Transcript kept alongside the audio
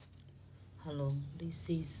Hello, this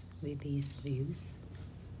is Vivi's Views.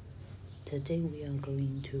 Today we are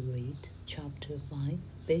going to read Chapter 5,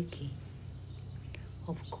 Baking.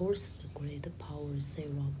 Of course, the great power Sarah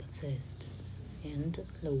possessed, and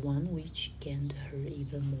the one which gained her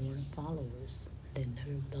even more followers than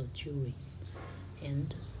her luxuries,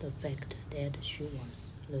 and the fact that she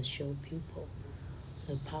was the show pupil,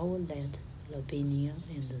 the power that Lavinia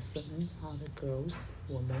and certain other girls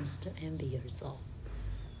were most envious of,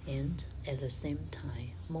 and at the same time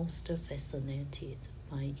most fascinated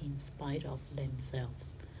by in spite of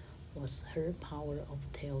themselves, was her power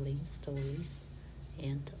of telling stories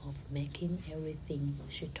and of making everything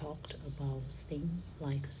she talked about seem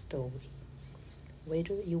like a story,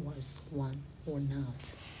 whether it was one or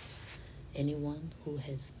not. Anyone who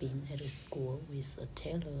has been at a school with a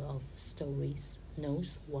teller of stories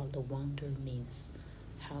knows what the wonder means,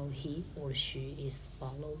 how he or she is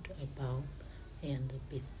followed about and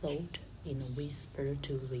bethought in a whisper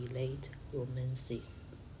to relate romances,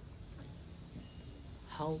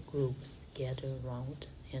 how groups gather round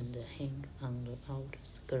and hang on the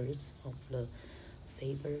outskirts of the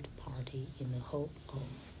favored party in the hope of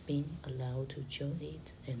being allowed to join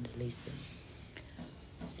it and listen.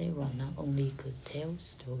 Sarah not only could tell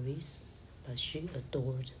stories, but she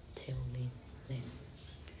adored telling them.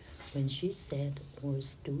 When she sat or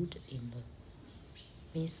stood in the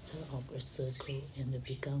midst of a circle and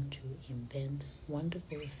began to invent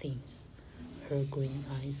wonderful things, her green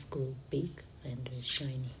eyes grew big and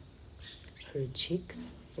shiny, her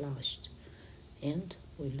cheeks flushed, and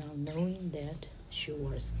without knowing that she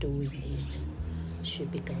was doing it, she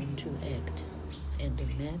began to act, and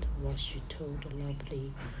made what she told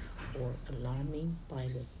lovely or alarming by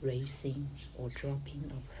the raising or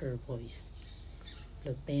dropping of her voice,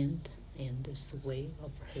 the bend and the sway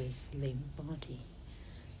of her slim body,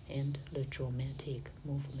 and the dramatic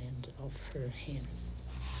movement of her hands.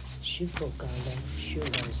 She forgot that she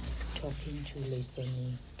was talking to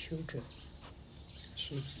listening children.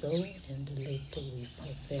 She saw and lived with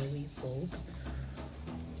the fairy folk,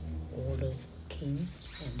 all the kings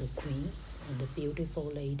and the queens and the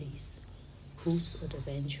beautiful ladies whose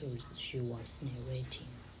adventures she was narrating.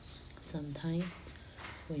 Sometimes,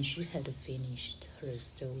 when she had finished her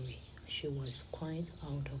story, she was quite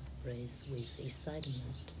out of breath with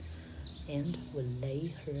excitement, and would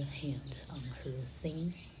lay her hand on her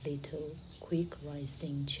thin, little,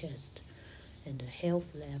 quick-rising chest, and half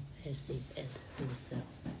laugh as if at herself.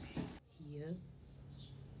 Here,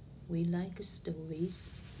 we like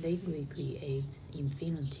stories. They recreate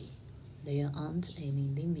infinity. There aren't any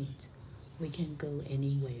limit. We can go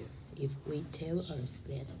anywhere if we tell us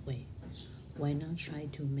that way. Why not try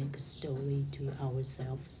to make a story to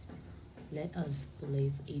ourselves? Let us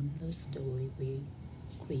believe in the story we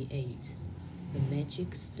create. The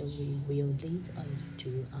magic story will lead us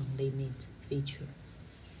to unlimited future.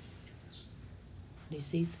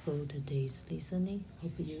 This is for today's listening.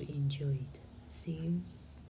 Hope you enjoyed. See you.